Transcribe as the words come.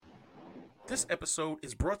This episode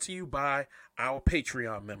is brought to you by our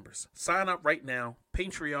Patreon members. Sign up right now,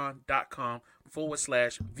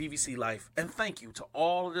 patreon.com/VVC Life. And thank you to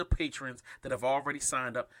all of the patrons that have already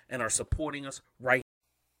signed up and are supporting us right now.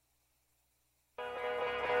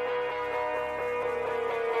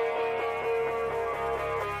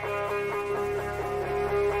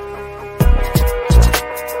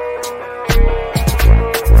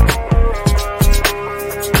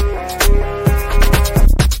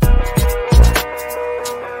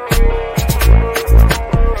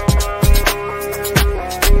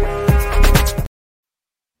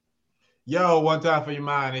 Yo, one time for your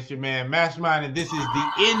mind. It's your man, Mastermind, and this is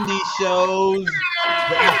the Indie Shows,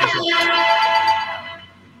 the After Show.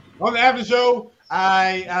 On the After Show,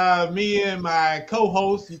 me and my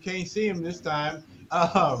co-host, you can't see him this time,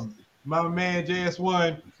 my man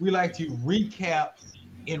JS1, we like to recap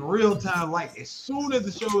in real time, like as soon as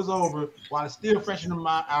the show is over, while it's still fresh in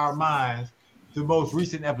our minds, the most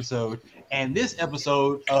recent episode. And this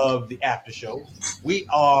episode of the After Show, we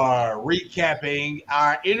are recapping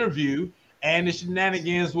our interview and the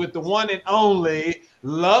shenanigans with the one and only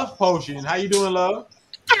Love Potion. How you doing, Love?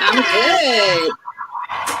 I'm good.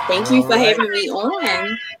 Thank you for having me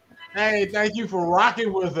on. Hey, thank you for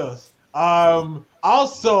rocking with us.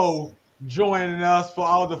 Also joining us for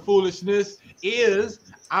all the foolishness is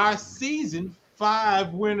our season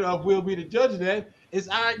 5 winner of We'll Be the Judge of That. It's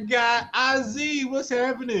our guy, IZ. What's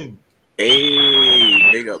happening?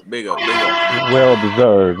 Hey, big up. Well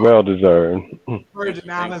deserved. Virgin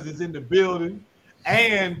Islands is in the building.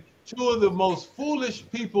 And two of the most foolish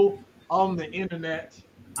people on the internet.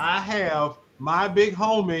 I have my big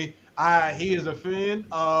homie. He is a friend,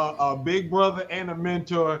 a big brother, and a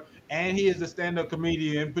mentor. And he is a stand-up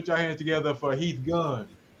comedian. Put your hands together for Heath Gunn.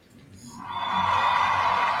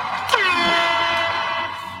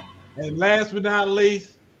 And last but not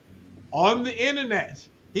least, on the internet,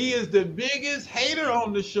 he is the biggest hater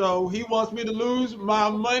on the show. He wants me to lose my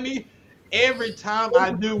money every time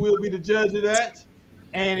I do. We'll be the judge of that.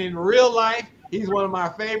 And in real life, he's one of my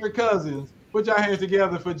favorite cousins. Put your hands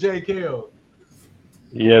together for Jay Kells.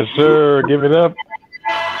 Yes, sir. Give it up.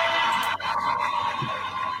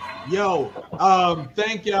 Yo,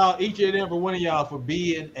 thank y'all, each and every one of y'all, for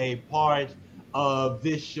being a part of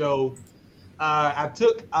this show. I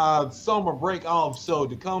took a summer break off, so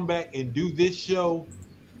to come back and do this show,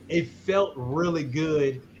 it felt really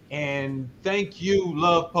good. And thank you,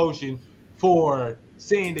 Love Potion, for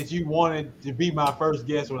saying that you wanted to be my first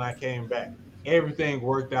guest when I came back. Everything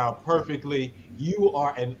worked out perfectly. You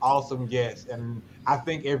are an awesome guest, and I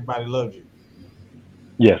think everybody loved you.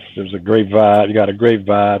 Yes, it was a great vibe. You got a great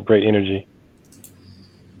vibe, great energy.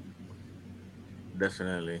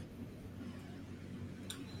 Definitely.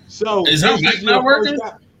 So is her mic not working?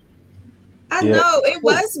 I know it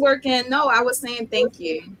was working. No, I was saying thank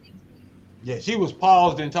you. Yeah, she was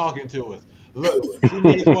paused and talking to us. Look, she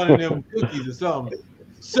needs one of them cookies or something.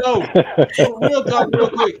 So we'll talk real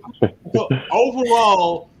quick. So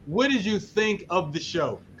overall, what did you think of the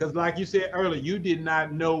show? Because like you said earlier, you did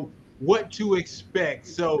not know what to expect.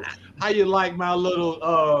 So how you like my little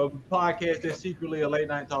podcast that's secretly a late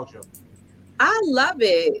night talk show? I love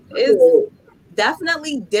it. It's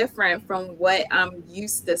definitely different from what I'm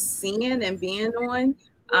used to seeing and being on.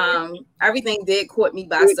 Everything did caught me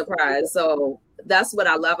by surprise. So that's what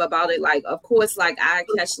I love about it. Like, of course, like I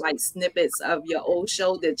catch like snippets of your old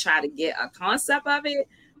show to try to get a concept of it,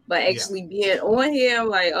 but actually being on here, I'm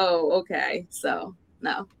like, oh, okay. So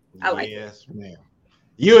no, I like it. Yes, ma'am.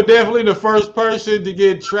 You're definitely the first person to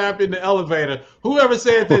get trapped in the elevator. Whoever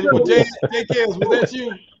said that? Jay Kells, was that you?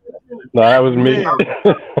 No, that was me. Oh,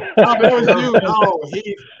 that was you. Oh,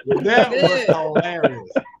 that was hilarious.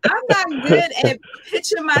 I'm not good at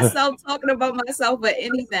picturing myself talking about myself or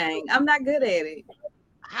anything. I'm not good at it.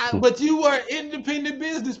 But you are an independent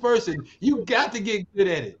business person. You got to get good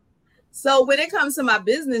at it. So when it comes to my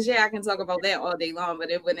business, I can talk about that all day long.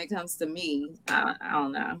 But when it comes to me, I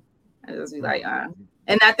don't know. I just be like,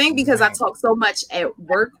 And I think because I talk so much at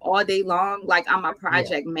work all day long, like I'm a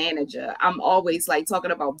project manager. I'm always like talking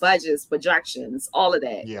about budgets, projections, all of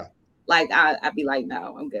that. Yeah. Like I'd be like,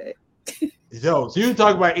 no, I'm good. So you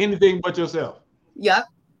talk about anything but yourself. Yep.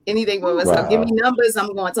 Anything but myself. Wow. Give me numbers,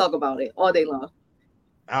 I'm going to talk about it all day long.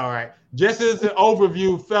 All right. Just as an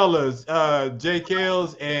overview, fellas, Jay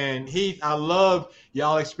Kells and Heath, I love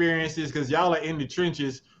y'all experiences because y'all are in the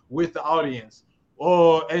trenches with the audience.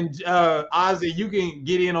 And Ozzy, you can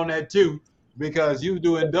get in on that too because you're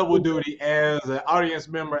doing double duty as an audience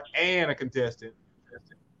member and a contestant.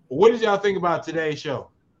 What did y'all think about today's show?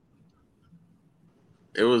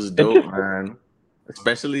 It was dope, man.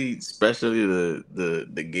 especially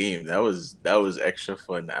the game. That was extra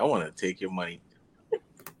fun. I want to take your money.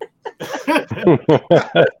 Best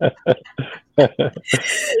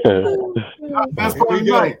part of the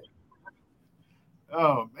night.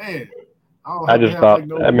 Oh man, I just thought.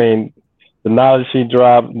 I mean, the knowledge she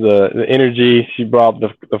dropped, the energy she brought,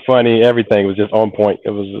 the funny, everything was just on point.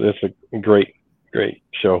 It's a great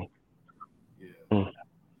show. Yeah.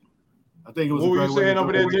 I think it was. What were you saying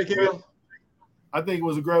over there, JK? I think it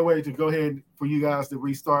was a great way to go ahead for you guys to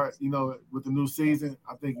restart. With the new season.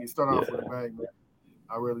 I think you start off with a bang.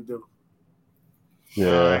 I really do.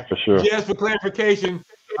 Yeah, for sure. Just for clarification,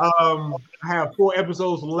 I have 4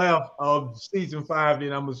 episodes left of season 5.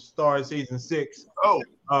 Then I'm gonna start season 6.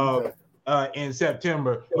 In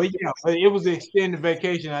September. But yeah, it was an extended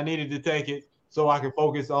vacation. I needed to take it so I could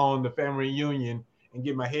focus on the family reunion and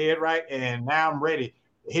get my head right. And now I'm ready,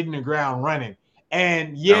 hitting the ground running.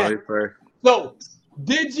 And yeah, so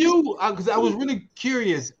did you? Because I was really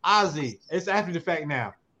curious, Ozzy. It's after the fact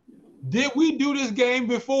now. Did we do this game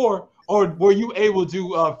before, or were you able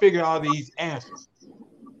to figure out these answers?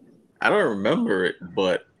 I don't remember it,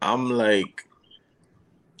 but I'm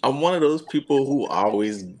one of those people who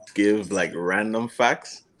always give like random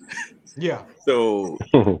facts. Yeah. So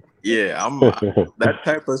yeah, that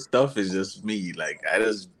type of stuff is just me. Like I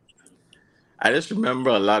just remember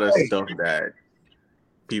a lot of stuff that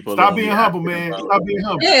people stop being humble, man. About. Stop being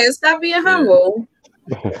humble. Yeah, stop being humble.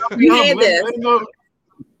 You had this.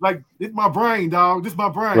 Like, it's my brain, dog. This is my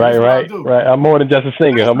brain. Right. I'm more than just a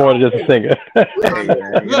singer. Hey,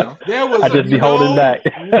 man, Look, there was I just be holding back.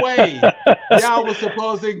 Way y'all was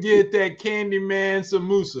supposed to get that Candyman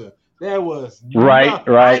samosa. That was right.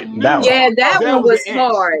 That one was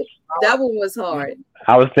hard. That one was hard.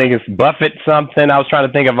 I was thinking Buffett something. I was trying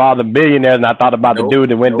to think of all the billionaires, and I thought about the dude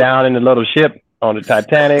that went down in the little ship on the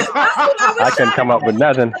Titanic. I couldn't come up with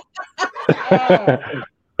nothing.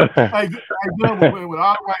 Hey, girl, with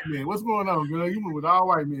all white men. What's going on, girl? You went with all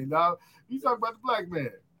white men, dog. You talk about the black man.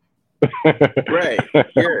 Right.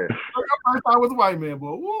 Yeah. First I was a white man,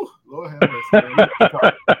 boy. Woo, Lord have mercy.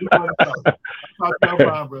 Fine,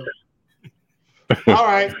 brother. All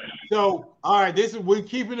right. So, we're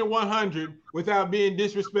keeping it 100 without being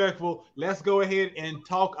disrespectful. Let's go ahead and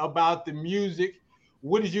talk about the music.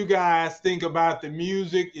 What did you guys think about the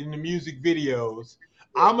music and the music videos?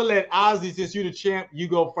 I'm gonna let Ozzy, since you're the champ, you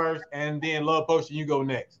go first, and then Love Potion, you go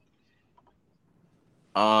next.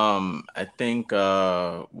 I think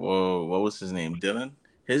what was his name? Dylan.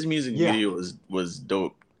 His music video was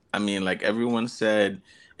dope. I mean, like everyone said,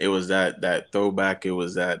 it was that throwback. It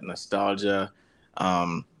was that nostalgia.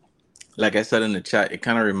 Like I said in the chat, it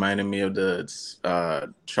kind of reminded me of the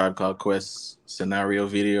Tribe Called Quest scenario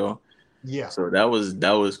video. Yeah. So that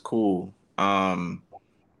was cool.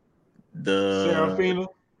 The Serafina.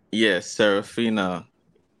 Yeah, Serafina.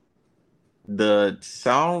 The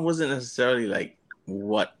sound wasn't necessarily like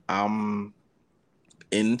what I'm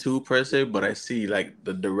into per se, but I see like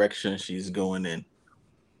the direction she's going in.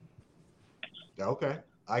 Okay,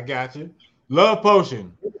 I got you. Love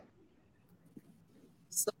Potion.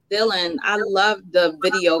 So Dylan, I love the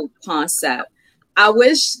video concept. I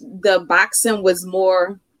wish the boxing was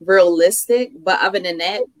more realistic, but other than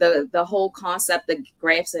that, the whole concept, the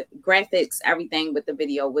graphics, everything with the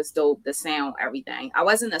video was dope. The sound, everything. I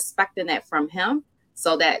wasn't expecting that from him,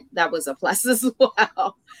 so that was a plus as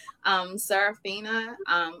well. Serafina,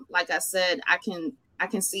 like I said, I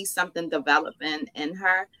can see something developing in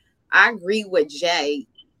her. I agree with Jay.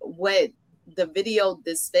 What the video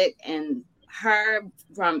depict and her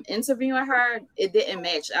from interviewing her, it didn't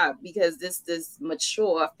match up because this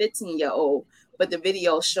mature 15-year-old. But the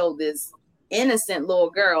video showed this innocent little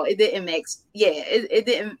girl. It didn't match. Yeah, it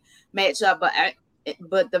didn't match up.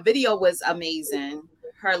 But the video was amazing.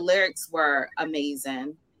 Her lyrics were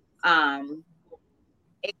amazing.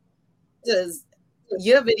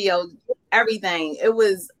 Your video, everything. It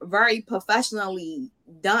was very professionally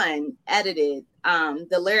done, edited.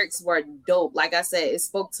 The lyrics were dope. Like I said, it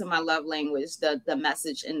spoke to my love language. The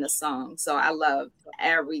message in the song. So I love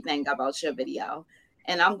everything about your video,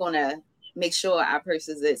 and I'm gonna make sure I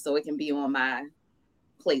purchase it so it can be on my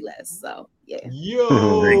playlist. So yeah.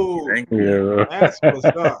 Yo, thank you. That's what's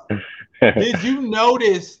up. Did you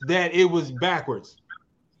notice that it was backwards?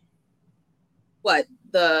 What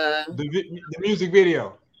the music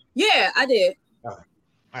video? Yeah, I did. All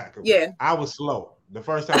right, cool. Yeah, I was slow. The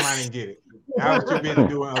first time I didn't get it. I was too busy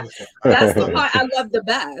doing other stuff. That's the part I love the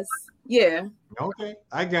best. Yeah. Okay,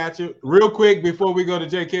 I got you. Real quick before we go to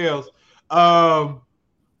J. Kells,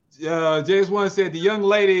 James One said the young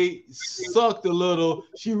lady sucked a little.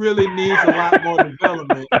 She really needs a lot more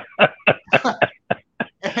development.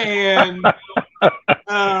 And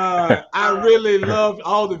I really loved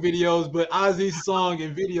all the videos, but Ozzy's song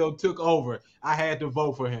and video took over. I had to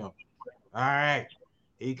vote for him. All right,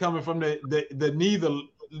 he coming from the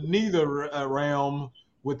neither realm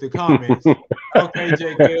with the comments. Okay,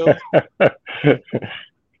 J. Kills.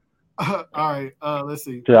 All right, let's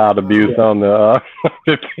see. Child abuse on the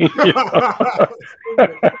 15.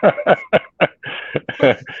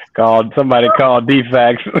 Somebody called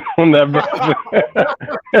defects on that.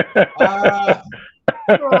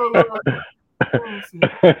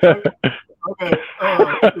 Okay.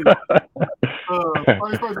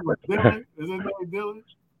 First person was Dylan. Is his name Dylan?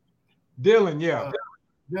 Dylan, yeah.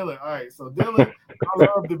 Dylan. All right. So Dylan, I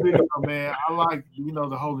love the video, man. I like,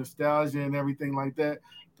 the whole nostalgia and everything like that.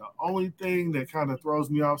 The only thing that kind of throws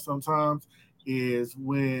me off sometimes is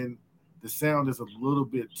when the sound is a little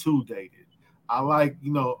bit too dated. I like,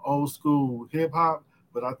 old school hip hop,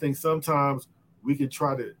 but I think sometimes we could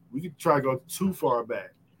try to go too far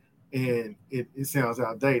back and it sounds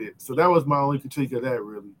outdated. So that was my only critique of that,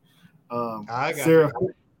 really. I got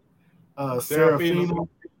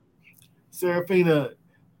Serafina,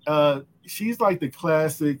 she's like the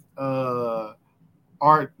classic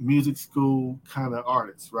art music school kind of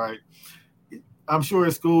artist, right? I'm sure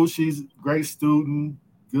at school she's a great student,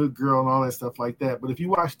 good girl, and all that stuff like that. But if you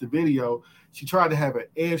watch the video, she tried to have an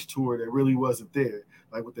edge to her that really wasn't there,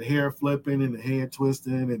 like with the hair flipping and the hand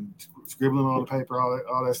twisting and scribbling on the paper,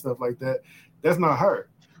 all that stuff like that. That's not her.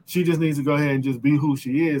 She just needs to go ahead and just be who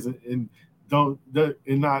she is and not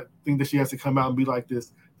think that she has to come out and be like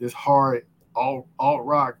this hard alt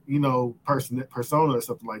rock, persona or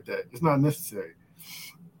something like that. It's not necessary.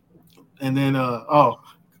 And then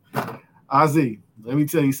Ozzy, let me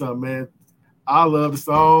tell you something, man. I love the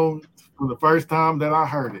song from the first time that I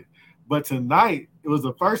heard it. But tonight, it was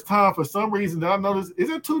the first time for some reason that I noticed. Is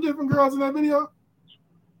there two different girls in that video?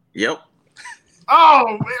 Yep. Oh,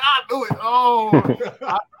 man, I knew it. Oh,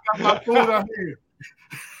 I got my food out here.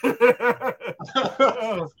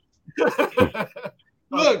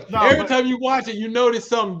 Look, every time you watch it, you notice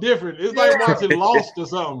something different. It's like watching Lost or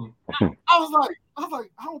something. I was like,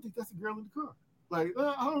 I don't think that's a girl in the car. Like,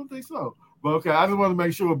 I don't think so. But okay, I just want to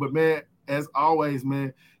make sure. But man, as always,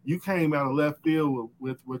 man, you came out of left field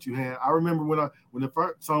with what you had. I remember when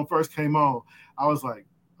the song first came on, I was like,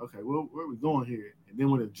 okay, well, where are we going here? And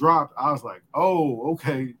then when it dropped, I was like, oh,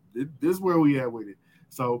 okay, this is where we at with it.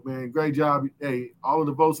 So, man, great job. Hey, all of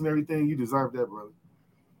the votes and everything, you deserve that, brother.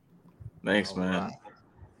 Thanks, man. All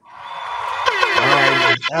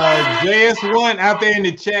right. JS1 out there in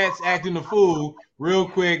the chats acting a fool. Real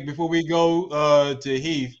quick before we go to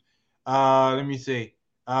Heath. Let me see.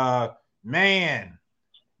 Man,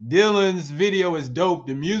 Dylan's video is dope.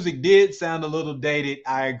 The music did sound a little dated.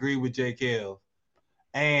 I agree with J. Kells.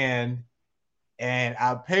 And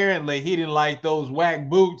apparently he didn't like those whack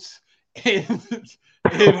boots in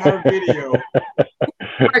her video.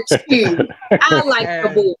 I like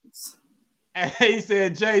the boots. And he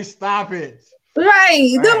said, Jay, stop it.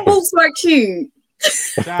 Right. Them boots were cute.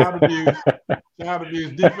 Child abuse.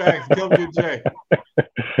 Defects. Come get Jay.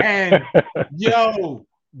 And yo,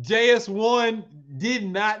 JS1 did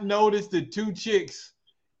not notice the two chicks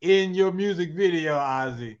in your music video,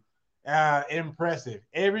 Ozzy. Impressive.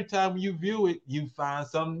 Every time you view it, you find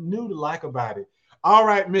something new to like about it. All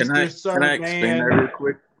right, Mr. Sir, can I explain that real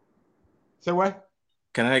quick? Say what?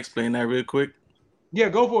 Can I explain that real quick? Yeah,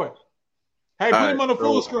 go for it. Hey, put him on the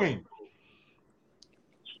full screen.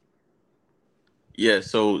 Yeah,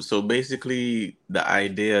 so basically the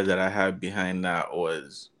idea that I have behind that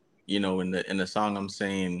was, in the song I'm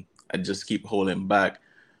saying I just keep holding back.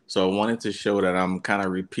 So I wanted to show that I'm kind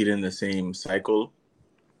of repeating the same cycle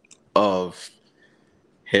of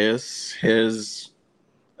here's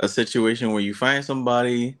a situation where you find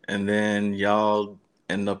somebody and then y'all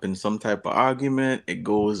end up in some type of argument, it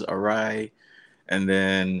goes awry, and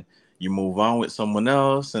then you move on with someone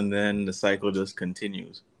else, and then the cycle just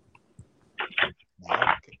continues.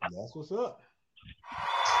 Okay, that's what's up.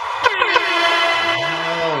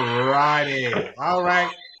 All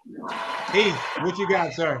right. Heath, what you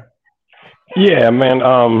got, sir? Yeah, man.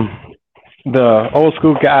 The old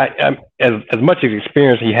school guy, as much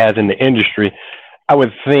experience he has in the industry, I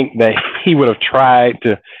would think that he would have tried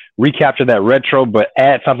to recapture that retro, but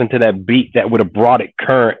add something to that beat that would have brought it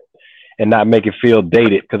current and not make it feel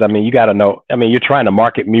dated. Because, you got to know, you're trying to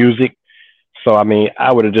market music. So,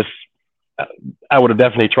 I would have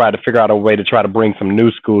definitely tried to figure out a way to try to bring some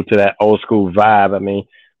new school to that old school vibe.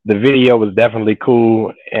 The video was definitely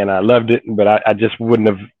cool and I loved it, but I just wouldn't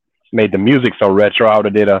have made the music so retro. I would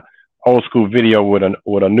have did a old school video with a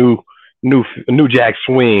new jack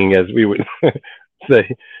swing, as we would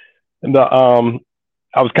say. And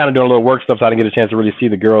I was kind of doing a little work stuff, so I didn't get a chance to really see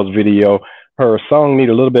the girl's video. Her song need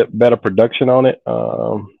a little bit better production on it,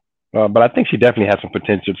 but I think she definitely has some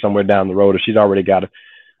potential somewhere down the road. If she's already got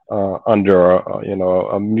under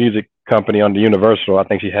a music company under Universal, I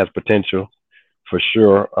think she has potential for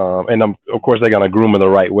sure. And of course, they're gonna groom her the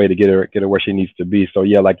right way to get her where she needs to be. So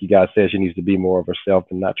yeah, like you guys said, she needs to be more of herself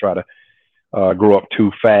and not try to grow up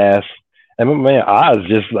too fast. And man, Oz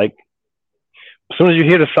just like, as soon as you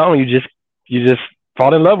hear the song, you just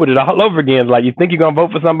fall in love with it all over again. Like you think you're gonna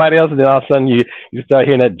vote for somebody else, and then all of a sudden you start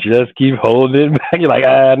hearing that "Just Keep Holding" back. You're like,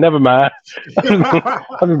 never mind. I'm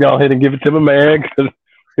just go ahead and give it to my man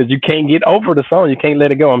because you can't get over the song. You can't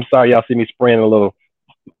let it go. I'm sorry, y'all see me spraying a little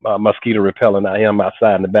mosquito repellent out here. I'm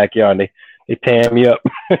outside in the backyard, and they tear me up.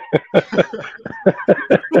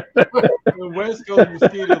 The West Coast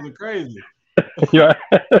mosquitoes are crazy. Yeah,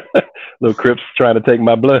 little Crips trying to take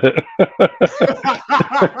my blood.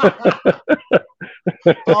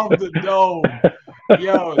 Off the dome.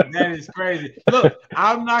 Yo, that is crazy. Look,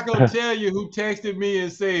 I'm not gonna tell you who texted me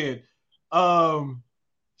and said,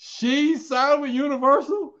 she signed with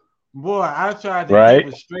Universal. Boy, I tried to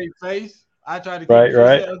keep a straight face. I tried to keep a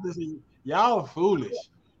straight face. Y'all foolish.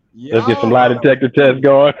 Let's get some lie detector tests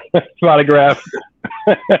going. Polygraph.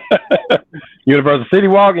 Universal City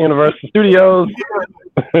Walk, Universal Studios.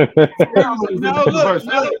 No, look.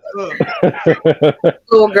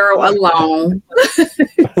 Little girl alone.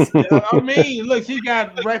 I mean, look, she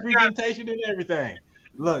got representation and everything.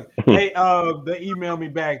 Look, they emailed me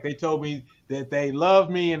back. They told me that they love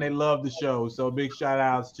me and they love the show. So big shout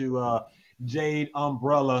outs to Jade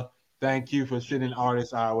Umbrella. Thank you for sending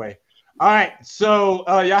artists our way. All right, so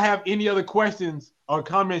y'all have any other questions or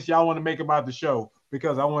comments y'all want to make about the show?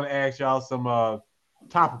 Because I want to ask y'all some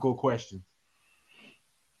topical questions.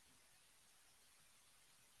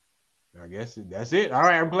 I guess that's it. All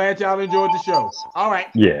right, I'm glad y'all enjoyed the show. All right.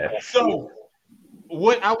 Yeah. So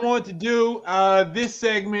what I want to do, this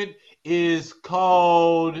segment is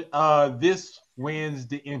called This Wins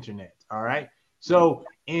the Internet. All right. So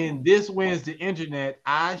in This Wins the Internet,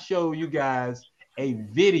 I show you guys a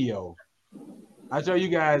video. I'll show you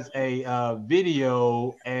guys a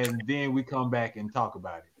video, and then we come back and talk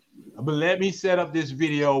about it. But let me set up this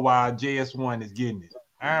video while JS1 is getting it.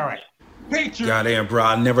 All right. Picture. Goddamn, bro,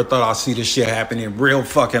 I never thought I'd see this shit happen in real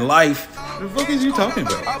fucking life. The fuck is you talking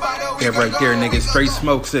about? That right there, nigga, straight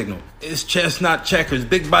smoke signal. It's chestnut checkers.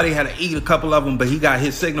 Big Body had to eat a couple of them, but he got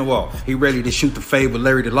his signal off. He ready to shoot the fade with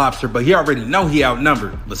Larry the Lobster, but he already know he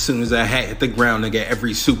outnumbered. But soon as that hat hit the ground, nigga,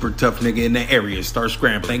 every super tough nigga in the area start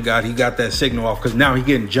scrambling. Thank God he got that signal off, because now he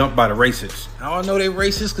getting jumped by the racists. How I know they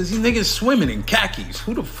racist? Because these niggas swimming in khakis.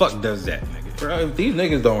 Who the fuck does that, nigga? Bro, if these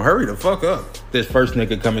niggas don't hurry the fuck up. This first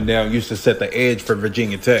nigga coming down used to set the edge for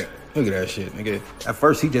Virginia Tech. Look at that shit, nigga. At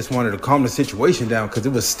first, he just wanted to calm the situation down because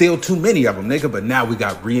it was still too many of them, nigga. But now we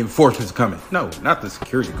got reinforcements coming. No, not the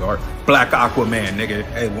security guard. Black Aquaman, nigga.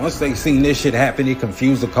 Hey, once they seen this shit happen, it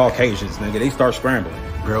confused the Caucasians, nigga. They start scrambling.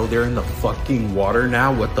 Bro, they're in the fucking water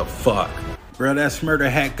now? What the fuck? Bro, that smurder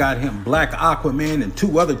hat got him Black Aquaman and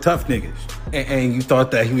 2 other tough niggas. And you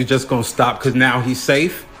thought that he was just gonna stop because now he's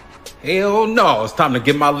safe? Hell no, it's time to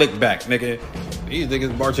get my lick back, nigga. These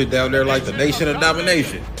niggas marching down there like the nation of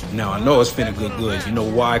domination. Now, I know it's finna get good. You know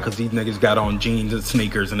why? Because these niggas got on jeans and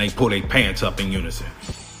sneakers and they pull their pants up in unison.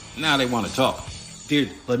 Now they want to talk. Dude,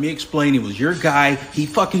 let me explain. It was your guy. He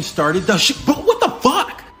fucking started the shit. Bro, what the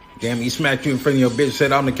fuck? Damn, he smacked you in front of your bitch,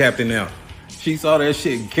 said, I'm the captain now. She saw that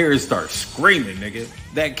shit and Karen started screaming, nigga.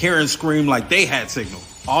 That Karen screamed like they had signal.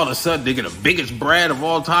 All of a sudden, nigga, the biggest Brad of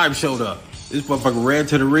all time showed up. This motherfucker ran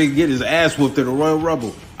to the ring, get his ass whooped to the Royal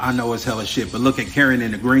Rumble. I know it's hella shit, but look at Karen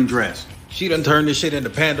in the green dress. She done turned this shit into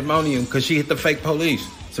pandemonium because she hit the fake police.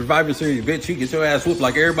 Survivor Series, bitch, you get your ass whooped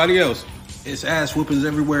like everybody else. It's ass whoopings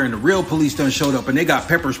everywhere, and the real police done showed up, and they got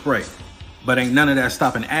pepper spray. But ain't none of that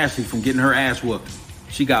stopping Ashley from getting her ass whooped.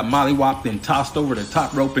 She got mollywopped and tossed over the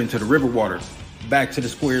top rope into the river water. Back to the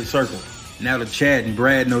squared circle. Now that Chad and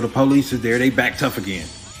Brad know the police is there, they back tough again.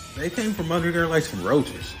 They came from under there like some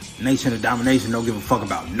roaches. Nation of Domination don't give a fuck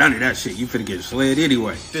about none of that shit. You finna get slid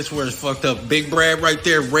anyway. This where it's fucked up. Big Brad right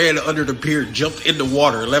there ran under the pier, jumped in the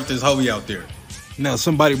water, and left his homie out there. Now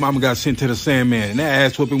somebody mama got sent to the Sandman, and that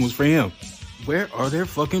ass whooping was for him. Where are their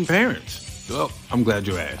fucking parents? Well, I'm glad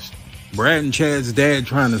you asked. Brad and Chad's dad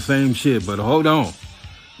trying the same shit, but hold on.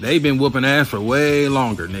 They been whooping ass for way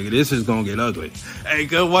longer, nigga. This is gonna get ugly. Hey,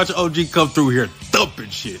 go watch OG come through here thumping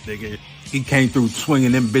shit, nigga. He came through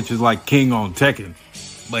swinging them bitches like King on Tekken.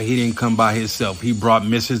 But he didn't come by himself. He brought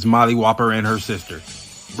Mrs. Molly Whopper and her sister.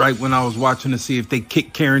 Right when I was watching to see if they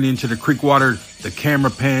kicked Karen into the creek water, the camera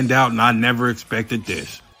panned out, and I never expected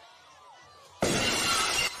this.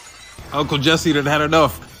 Uncle Jesse done had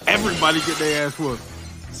enough. Everybody get their ass whooped.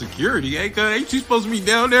 Security, ain't you supposed to be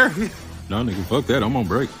down there? No, nigga, fuck that. I'm on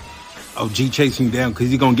break. Oh, G chasing you down because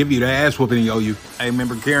he gonna give you the ass whooping he owe you. Hey,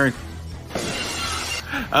 remember Karen?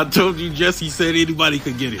 I told you Jesse said anybody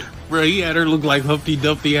could get it. Bro, he had her look like Humpty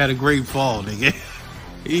Dumpty had a great fall, nigga.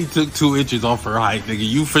 He took 2 inches off her height, nigga.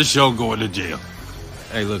 You for sure going to jail.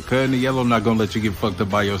 Hey, look, Cutting the Yellow not gonna let you get fucked up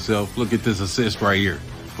by yourself. Look at this assist right here.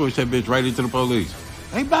 Push that bitch right into the police.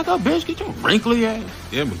 Hey, back up, bitch. Get your wrinkly ass.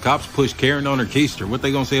 Yeah, but cops pushed Karen on her keister. What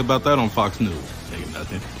they gonna say about that on Fox News? Ain't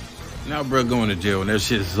nothing. Now, bro, going to jail and that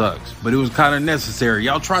shit sucks. But it was kind of necessary.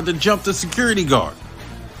 Y'all tried to jump the security guard.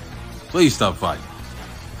 Please stop fighting.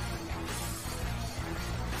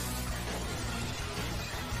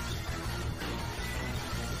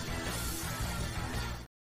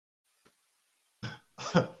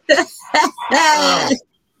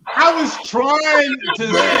 I was trying to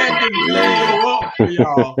set the video up for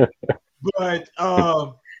y'all, but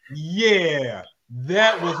yeah,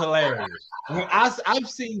 that was hilarious. When I've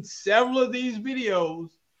seen several of these videos,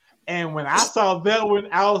 and when I saw that one,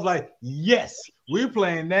 I was like, yes, we're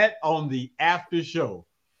playing that on the after show.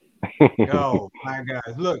 Oh my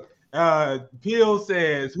gosh. Look, Peel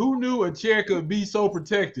says, who knew a chair could be so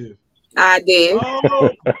protective? I did. Oh.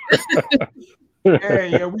 Hey,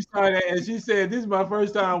 yeah, we saw that, and she said, this is my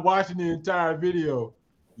first time watching the entire video.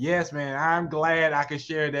 Yes, man, I'm glad I could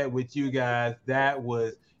share that with you guys. That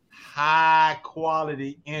was high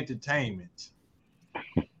quality entertainment.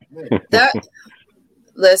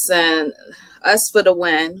 Listen, us for the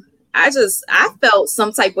win. I felt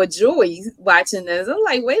some type of joy watching this. I'm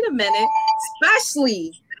like, wait a minute,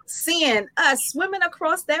 especially seeing us swimming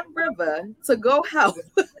across that river to go help.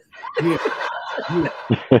 You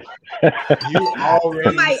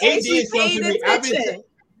already I've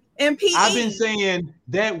been saying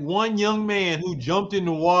that one young man who jumped in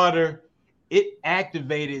the water, it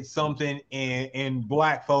activated something in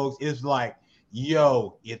black folks. It's like,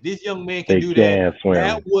 yo, if this young man can do that,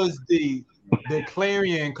 that was the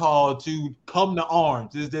clarion call to come to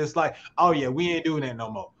arms. It's just like, oh yeah, we ain't doing that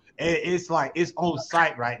no more. It's like it's on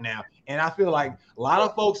site right now. And I feel like a lot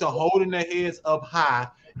of folks are holding their heads up high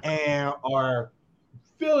and are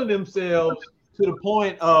feeling themselves to the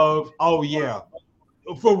point of, oh yeah,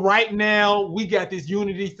 for right now, we got this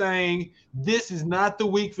unity thing. This is not the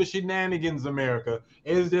week for shenanigans, America.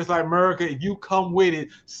 It's just like, America, if you come with it,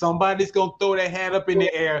 somebody's going to throw their hat up in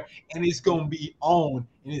the air and it's going to be on.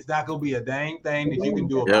 And it's not going to be a dang thing that you can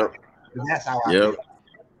do about it. And that's how I feel.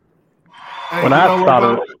 When I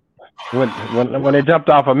started, when it jumped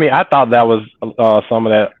off of me, I thought that was some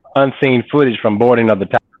of that unseen footage from boarding of the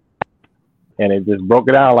tower. And it just broke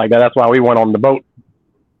it out like that. That's why we went on the boat.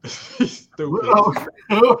 Yo,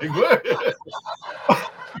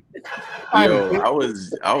 I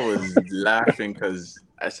was laughing because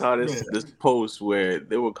I saw this post where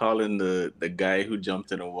they were calling the guy who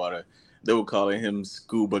jumped in the water, they were calling him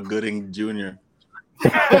Scuba Gooding Jr.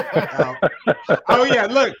 Oh yeah,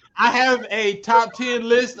 look, I have a top 10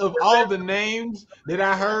 list of all the names that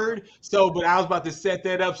I heard. So, but I was about to set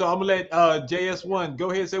that up. So I'm gonna let JS1 go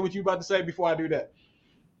ahead and say what you about to say before I do that.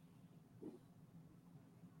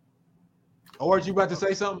 Or are you about to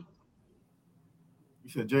say something?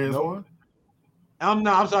 You said JS1? Nope.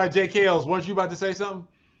 I'm sorry, JKLs. Weren't you about to say something?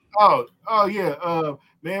 Oh yeah.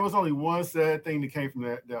 Man, it was only one sad thing that came from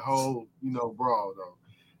that whole, brawl though.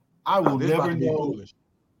 I will never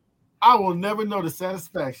know the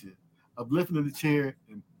satisfaction of lifting in the chair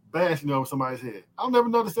and bashing over somebody's head. I'll never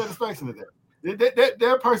know the satisfaction of that.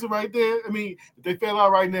 That person right there, I mean, if they fell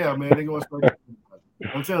out right now, man, they're going straight.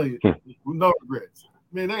 I'm telling you, no regrets.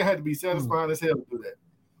 Man, they had to be satisfying as hell to do that.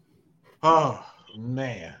 Oh,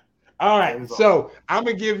 man. All right, so I'm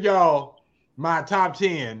going to give y'all my top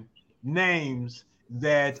 10 names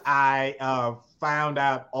that I found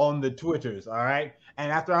out on the Twitters, all right? And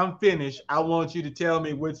after I'm finished, I want you to tell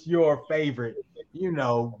me what's your favorite,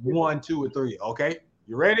 1, 2, or 3, okay?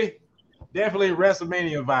 You ready? Definitely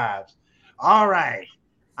WrestleMania vibes. All right.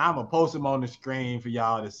 I'm going to post them on the screen for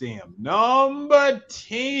y'all to see them. Number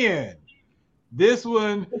 10. This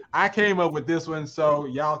one, I came up with this one, so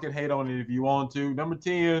y'all can hate on it if you want to. Number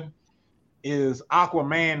 10 is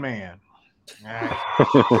Aquaman Man. All right.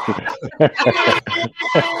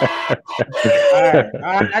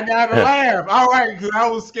 All right. I got to laugh. All right, because I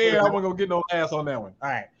was scared I wasn't going to get no laughs on that one. All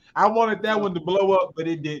right. I wanted that one to blow up, but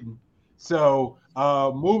it didn't. So,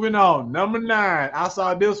 moving on. Number 9. I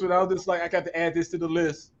saw this one. I was just like, I got to add this to the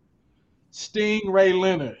list. Stingray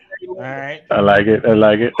Leonard. All right. I like it.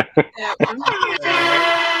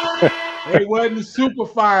 It wasn't super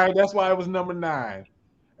fire. That's why it was number 9.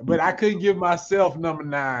 But I couldn't give myself number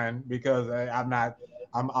 9 because I'm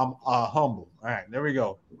humble. All right, there we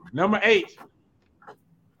go. Number 8,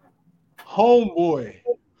 Homeboy.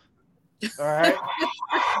 All right.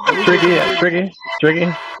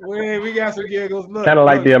 Tricky. We got some giggles. Kind of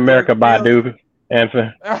like the America Badu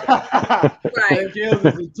answer. Right. Kills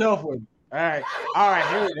is a tough one. All right.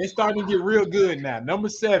 Here they starting to get real good now. Number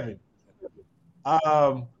 7,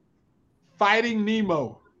 Fighting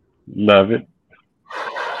Nemo. Love it.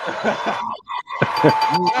 We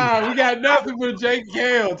got nothing for Jake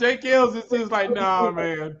Kells. Jake Kells is just like, nah,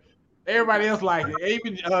 man. Everybody else like it.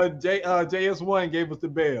 Even JS1 gave us the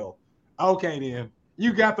bell. Okay, then.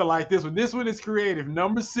 You got to like this one. This one is creative.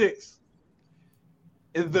 Number 6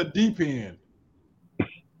 is The Deep End.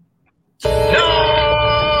 No!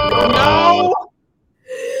 Oh,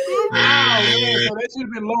 man. So that should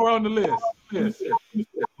have been lower on the list. Yes.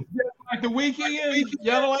 Like The Weekend?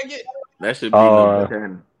 Y'all don't like it? That should be number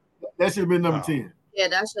 10. That should have been number 10. Yeah,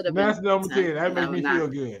 that should have been. That's number 10. That makes me feel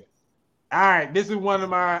good. All right, this is one of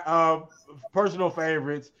my personal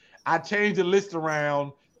favorites. I changed the list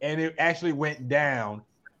around, and it actually went down.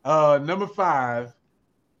 Number 5,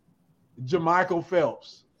 Jermichael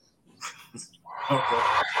Phelps.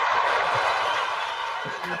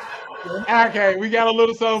 Okay, we got a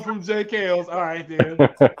little something from J. Kells. All right, then.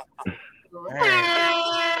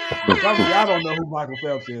 Y'all don't know who Michael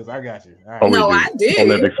Phelps is. I got you. All right. No, I did.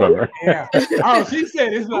 Olympic swimmer. Yeah. Oh, she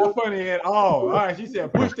said it's not funny at all. All right. She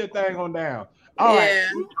said push that thing on down. All right.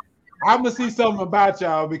 I'm gonna see something about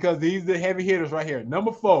y'all because these are the heavy hitters right here.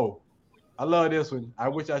 Number 4. I love this one. I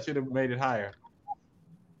wish I should have made it higher.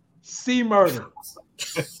 C Murder.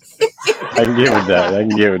 I can get with that. I can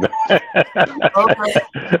get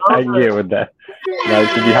with that. Now it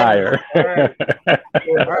should be higher.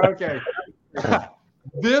 Okay.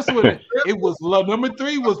 This one, it was low. Number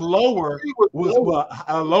 3 was lower,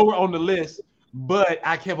 lower on the list, but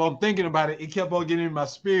I kept on thinking about it. It kept on getting in my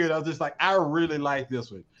spirit. I was just like, I really like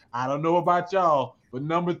this one. I don't know about y'all, but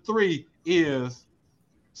number 3 is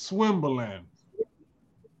Swimberland.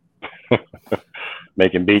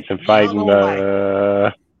 Making beats and fighting.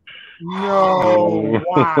 No,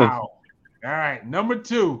 wow. All right, number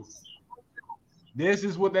 2. This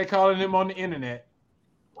is what they're calling him on the internet.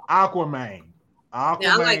 Aquaman.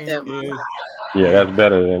 Yeah, I like that one. Yeah, that's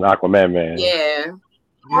better than Aquaman, man. Yeah.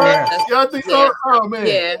 Y'all think so? Oh, man.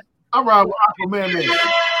 Yeah. I'm riding with Aquaman, man.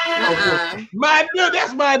 My dude,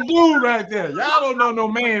 that's my dude right there. Y'all don't know no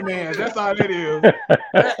man. That's all it is.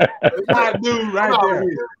 That's my dude right there.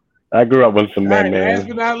 I grew up with some man. Last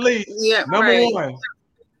but not least, number 1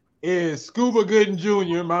 is Scuba Gooden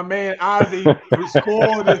Jr. My man Ozzy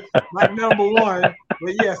scored like number 1.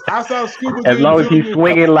 But yes, I saw Scuba Gooden As long as he's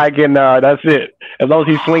swinging like in, that's it. As long as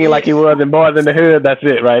he's swinging like he was in Boys in the Hood, that's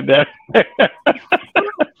it right there.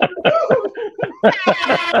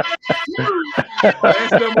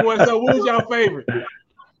 That's number 1. So what was your favorite?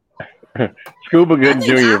 Scuba Gooden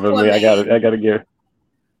Jr. for me. I gotta give.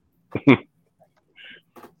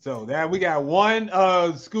 So that we got 1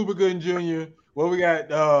 Scuba Gooden Jr. Well, we got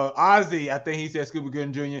Ozzy. I think he said Scuba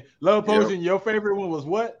Gooden Jr. Love Potion. Your favorite one was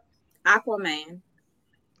what? Aquaman.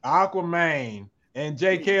 And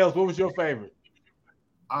J. Kells, what was your favorite?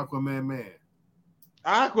 Aquaman, man.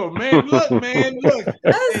 Look, man, look.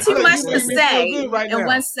 That's too much to say in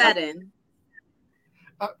one setting.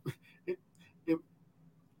 I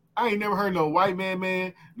ain't never heard no white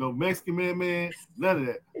man, no Mexican man, none of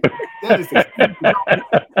that.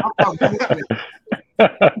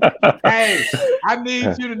 Hey, I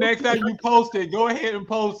need you the next time you post it, go ahead and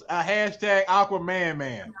post a hashtag Aquaman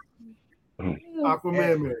man.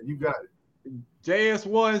 Aquaman man, you got it.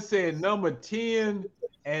 JS1 said number 10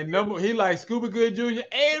 and he like Scuba Good Jr.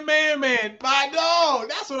 and Man. My dog,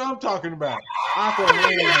 that's what I'm talking about.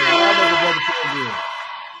 Aquaman man.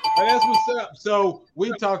 That's what's up. So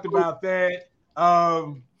we talked about that.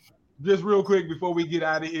 Just real quick before we get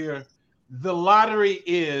out of here. The lottery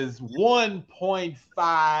is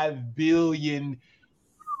 $1.5 billion.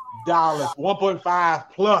 1.5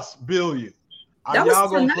 plus billion. Are y'all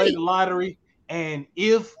gonna play the lottery? And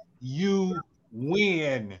if you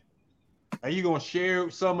win, are you gonna share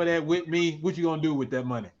some of that with me? What you gonna do with that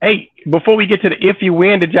money? Hey, before we get to the if you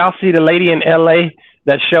win, did y'all see the lady in LA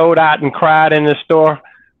that showed out and cried in the store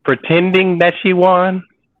pretending that she won?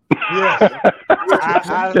 Yeah.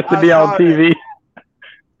 Just to be on TV.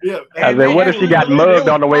 Yeah. I said, what if she got mugged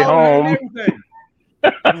on the way home?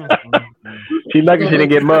 She's lucky she didn't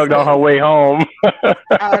get mugged on her way home.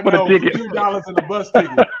 I know, $2 in the bus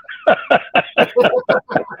ticket.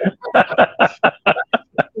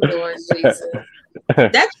 Lord Jesus.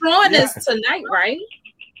 That drawing is tonight, right?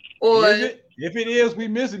 Or is it? If it is, we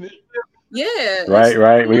missing it. Yeah.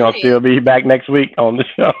 Right. We're gonna still be back next week on the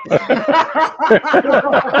show.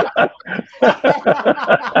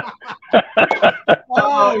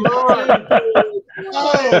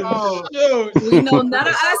 Oh, shoot. We know none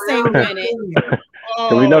of us ain't winning.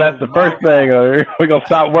 We know that's the first thing. We're gonna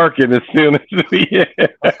stop working as soon as we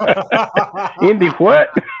Indy what?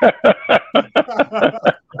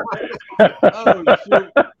 Oh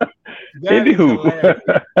shoot. Indy who?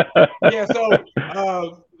 Yeah, so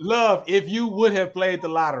Love, if you would have played the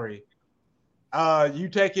lottery, you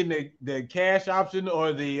taking the cash option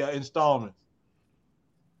or the installments?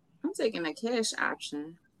 I'm taking a cash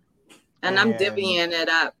option. And I'm divvying it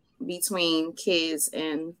up between kids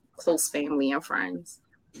and close family and friends.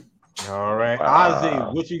 All right.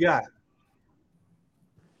 Ozzy, what you got?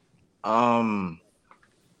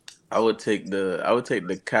 I would take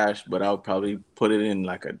the cash, but I would probably put it in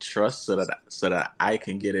like a trust so that I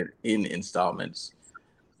can get it in installments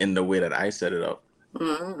in the way that I set it up.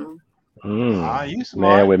 Mm-hmm. You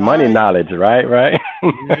smart. Man, with money knowledge, right?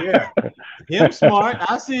 Yeah. Him smart.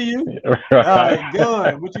 I see you. Right.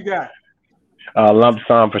 Gun, what you got? Lump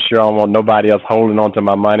sum for sure. I don't want nobody else holding on to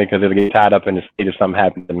my money because it'll get tied up in the state if something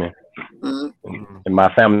happens to me. Mm-hmm. And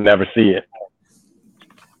my family never see it.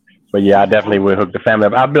 But yeah, I definitely would hook the family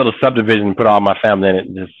up. I'll build a subdivision and put all my family in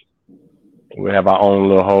it. Just we'll have our own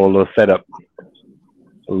little setup,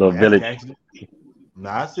 a little village.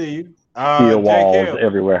 I see you. Steel walls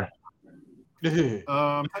everywhere.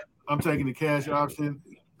 I'm taking the cash option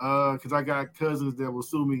because I got cousins that will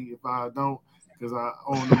sue me if I don't because I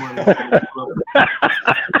own the money.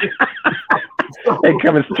 They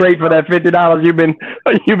coming straight for that $50 you've been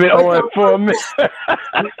owing for a minute.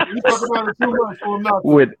 You talk about it too much for not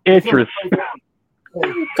with interest. All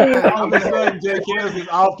of a sudden, JKS is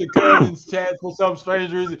off the cousins chat for some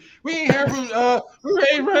strangers. We ain't heard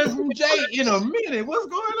from Jay in a minute. What's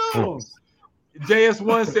going on?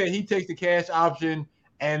 JS1 said he takes the cash option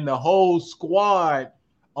and the whole squad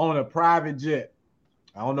on a private jet.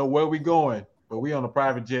 I don't know where we going, but we on a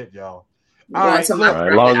private jet, y'all. All right, as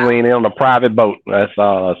long as we ain't on a private boat, that's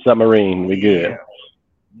a submarine. We good. Yeah.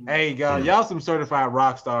 Hey, guys, y'all some certified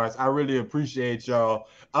rock stars. I really appreciate y'all.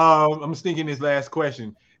 I'm sneaking this last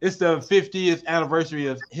question. It's the 50th anniversary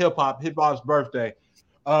of hip hop's birthday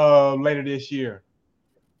later this year.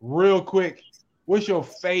 Real quick, what's your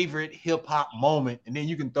favorite hip hop moment? And then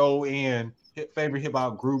you can throw in favorite hip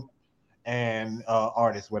hop group and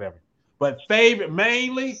artist, whatever. But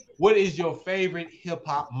mainly, what is your favorite hip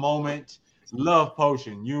hop moment? Love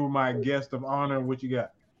Potion, you my guest of honor. What you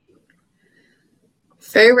got?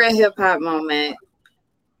 Favorite hip hop moment.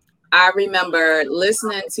 I remember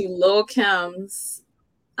listening to Lil Kim's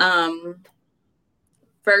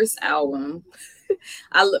first album.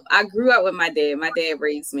 I grew up with my dad. My dad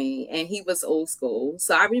raised me, and he was old school.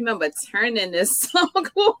 So I remember turning this song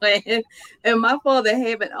on, and my father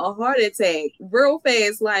having a heart attack real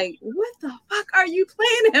fast. Like, what the fuck are you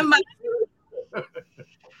playing in my?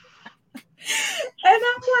 And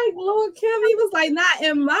I'm like, Lord Kim, he was like, not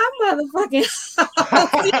in my motherfucking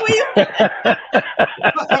house.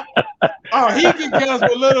 Oh, he can cuss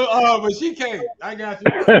a little, but she can't. I got you.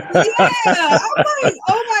 Yeah, I'm like,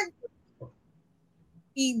 oh my.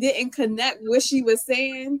 He didn't connect what she was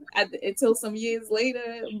saying until some years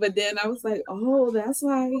later. But then I was like, oh, that's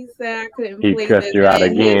why he said I couldn't play. He cussed you out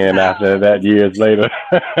again after that years later.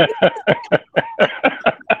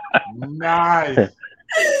 Nice.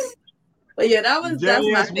 But yeah, that's my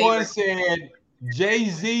favorite. JS1 said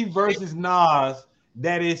Jay-Z versus Nas.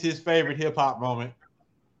 That is his favorite hip hop moment.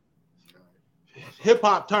 Hip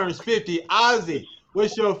hop turns 50. Ozzy,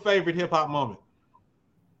 what's your favorite hip hop moment?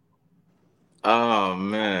 Oh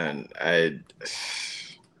man,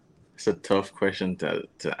 it's a tough question to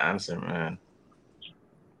answer, man.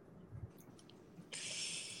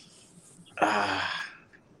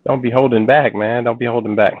 Don't be holding back, man. Don't be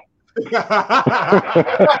holding back.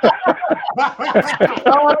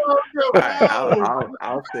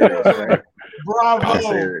 I'll say this, right?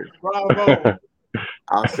 Bravo.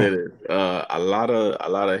 I'll say this. A lot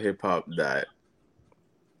of hip hop that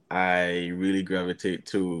I really gravitate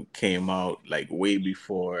to came out like way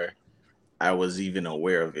before I was even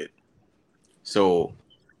aware of it. So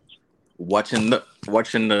watching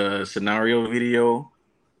the scenario video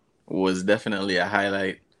was definitely a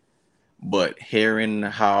highlight. But hearing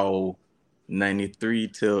how 93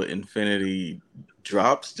 till infinity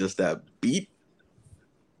drops, just that beat,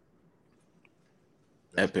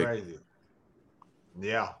 that's epic. Crazy.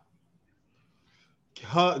 Yeah.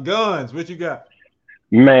 Guns, what you got?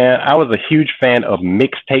 Man, I was a huge fan of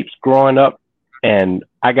mixtapes growing up, and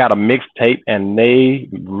I got a mixtape, and they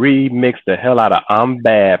remixed the hell out of "I'm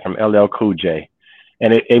Bad" from LL Cool J,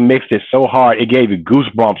 and it mixed it so hard it gave you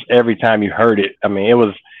goosebumps every time you heard it. I mean, it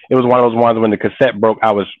was one of those ones when the cassette broke,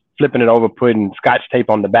 I was flipping it over, putting Scotch tape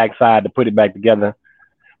on the backside to put it back together,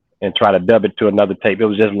 and try to dub it to another tape. It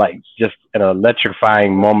was just an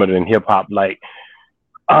electrifying moment in hip hop, like.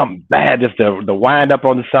 Bad, just the wind up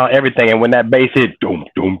on the song, everything, and when that bass hit, doom,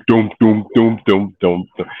 doom, doom, doom, doom, doom, doom,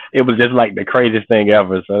 it was just like the craziest thing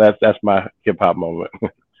ever. So that's my hip hop moment.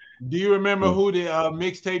 Do you remember who the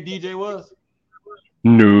mixtape DJ was?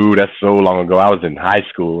 No, that's so long ago. I was in high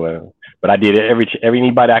school, but I did it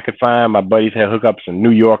anybody I could find. My buddies had hookups in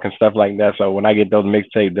New York and stuff like that. So when I get those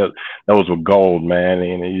mixtapes, those were gold, man.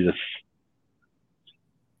 And you just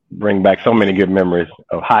bring back so many good memories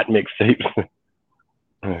of hot mixtapes.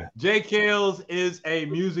 Jay Kells is a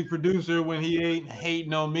music producer when he ain't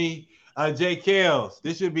hating on me. Jay Kells,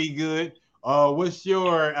 this should be good. What's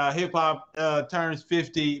your hip hop turns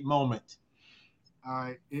 50 moment? All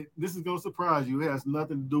right, this is gonna surprise you. It has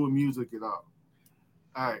nothing to do with music at all.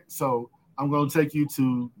 All right, so I'm gonna take you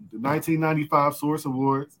to the 1995 Source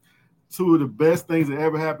Awards. Two of the best things that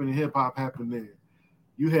ever happened in hip hop happened there.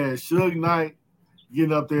 You had Suge Knight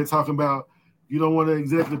getting up there talking about you don't want an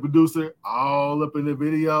executive producer all up in the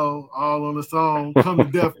video, all on the song, come to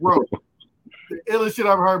Death Row. The illest shit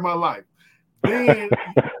I've heard in my life. Then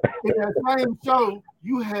in that same show,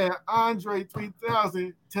 you had Andre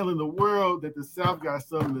 3000 telling the world that the South got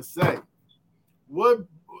something to say. What's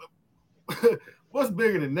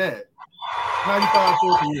bigger than that? 95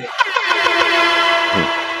 40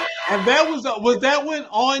 And that was that one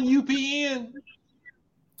on UPN?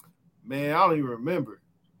 Man, I don't even remember.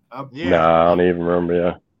 I don't even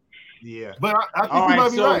remember. Yeah. But I think you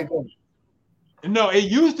might be right. No,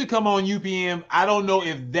 it used to come on UPM. I don't know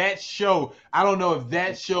if that show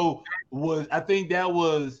was. I think that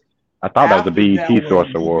was. I thought that was the BET Source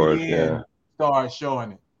Awards. Yeah. Started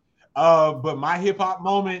showing it. But my hip hop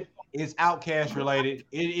moment is Outkast related.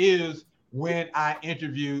 It is when I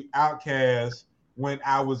interviewed Outkast when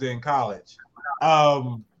I was in college.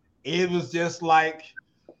 It was just like.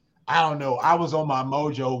 I don't know. I was on my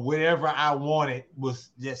mojo. Whatever I wanted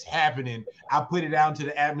was just happening. I put it out into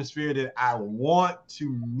the atmosphere that I want to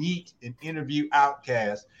meet and interview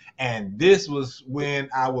Outkast. And this was when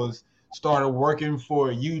I started working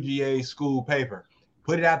for a UGA school paper.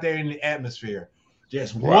 Put it out there in the atmosphere.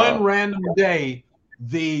 Just one random day,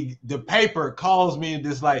 the paper calls me and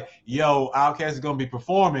just like, yo, Outkast is going to be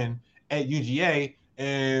performing at UGA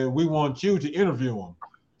and we want you to interview him.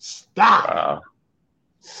 Stop. Wow.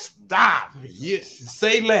 Stop. Yes,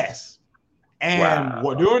 say less. And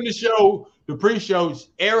during the show, the pre-show,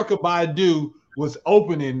 Erykah Badu was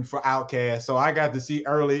opening for Outkast. So I got to see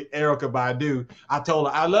early Erykah Badu. I told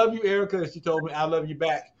her, I love you, Erykah. She told me, I love you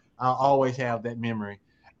back. I'll always have that memory.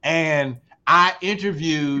 And I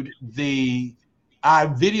videotaped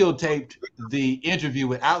the interview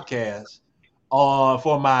with Outkast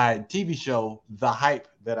for my TV show, The Hype,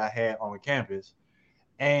 that I had on campus.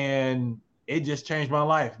 And it just changed my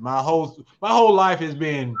life. My whole life has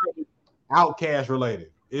been Outkast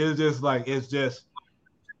related. It's just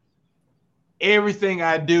everything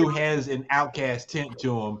I do has an Outkast tint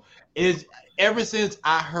to them. Is ever since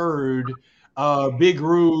I heard Big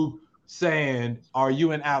Rube saying, "Are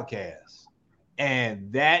you an Outkast?"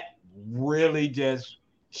 And that really just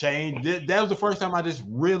changed. That was the first time I just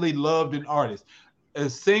really loved an artist.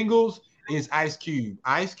 As singles is Ice Cube.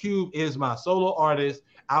 Ice Cube is my solo artist.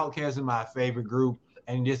 Outkast is my favorite group,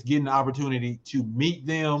 and just getting the opportunity to meet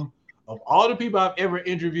them. Of all the people I've ever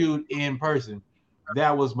interviewed in person,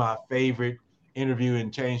 that was my favorite interview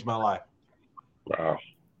and changed my life. Wow,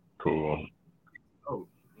 cool. Oh,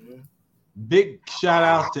 yeah. Big shout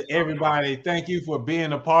outs to everybody. Thank you for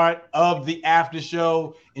being a part of the after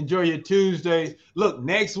show. Enjoy your Tuesdays. Look,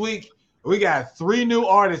 next week we got 3 new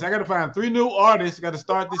artists. I got to find 3 new artists. Got to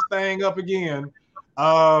start this thing up again.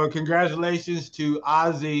 Congratulations to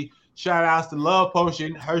Ozzy. Shout outs to Love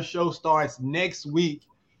Potion. Her show starts next week.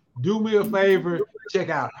 Do me a favor, check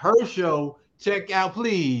out her show. Check out,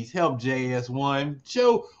 please help JS1.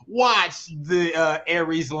 Watch the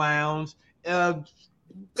Aries Lounge.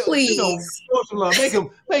 Please,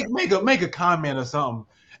 make a comment or something.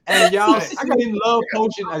 And y'all send Love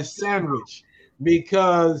Potion a sandwich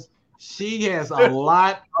because she has a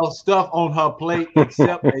lot of stuff on her plate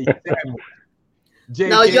except a sandwich.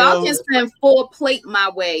 No, y'all can send 4 plate my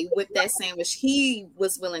way with that sandwich he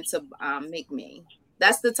was willing to make me.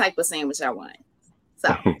 That's the type of sandwich I want.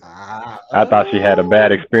 So I thought she had a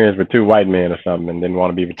bad experience with 2 white men or something and didn't want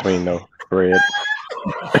to be between no bread.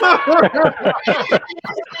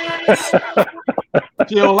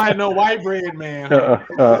 She don't like no white bread, man.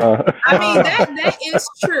 I mean that is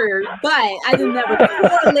true, but I just never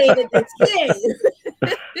correlated the two.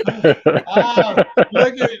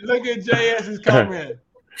 Look at JS's comment.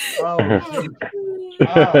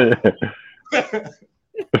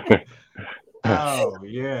 Oh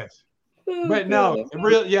yes. But no,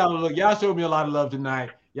 look, y'all showed me a lot of love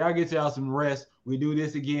tonight. Y'all get y'all some rest. We do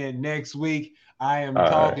this again next week. I am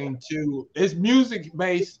talking to, it's music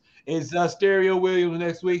based. It's Stereo Williams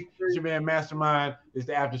next week. It's your man Mastermind. It's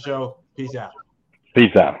the After Show. Peace out.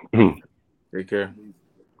 Peace out. Take care.